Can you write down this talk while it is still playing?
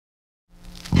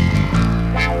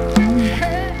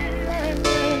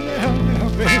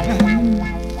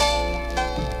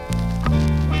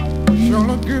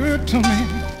to me.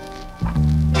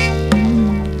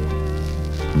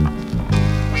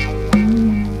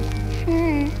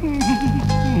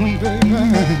 Baby,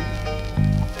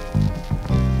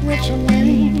 what's your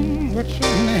name? What's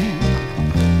your name?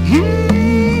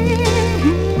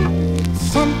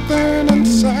 Something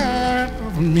inside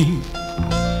of me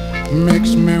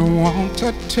makes me want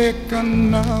to take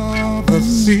another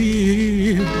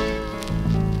sip.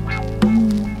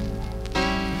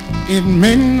 It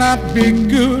may not be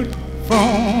good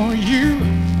for you,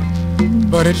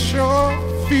 but it sure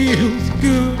feels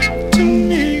good to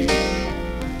me.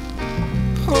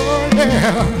 Oh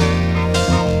yeah,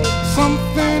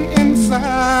 something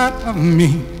inside of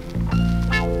me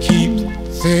keeps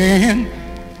saying,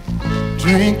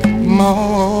 drink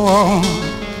more.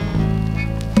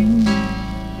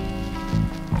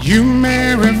 You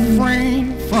may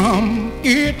refrain from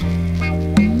it,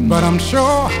 but I'm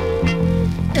sure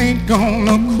ain't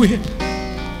gonna quit.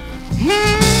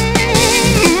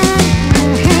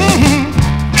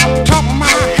 Top of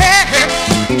my head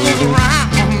goes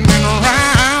round and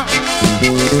round,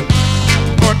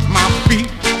 but my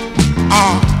feet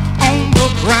are on the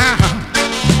ground.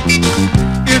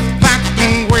 If that's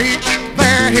the way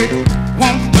that it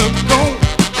wants to go,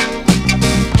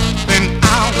 then I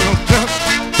will just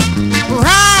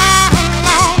ride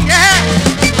along, yeah.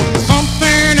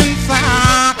 Something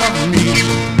inside of me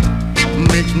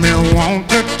makes me want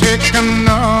to take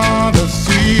another seat.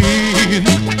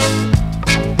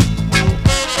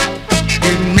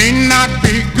 It may not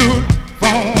be good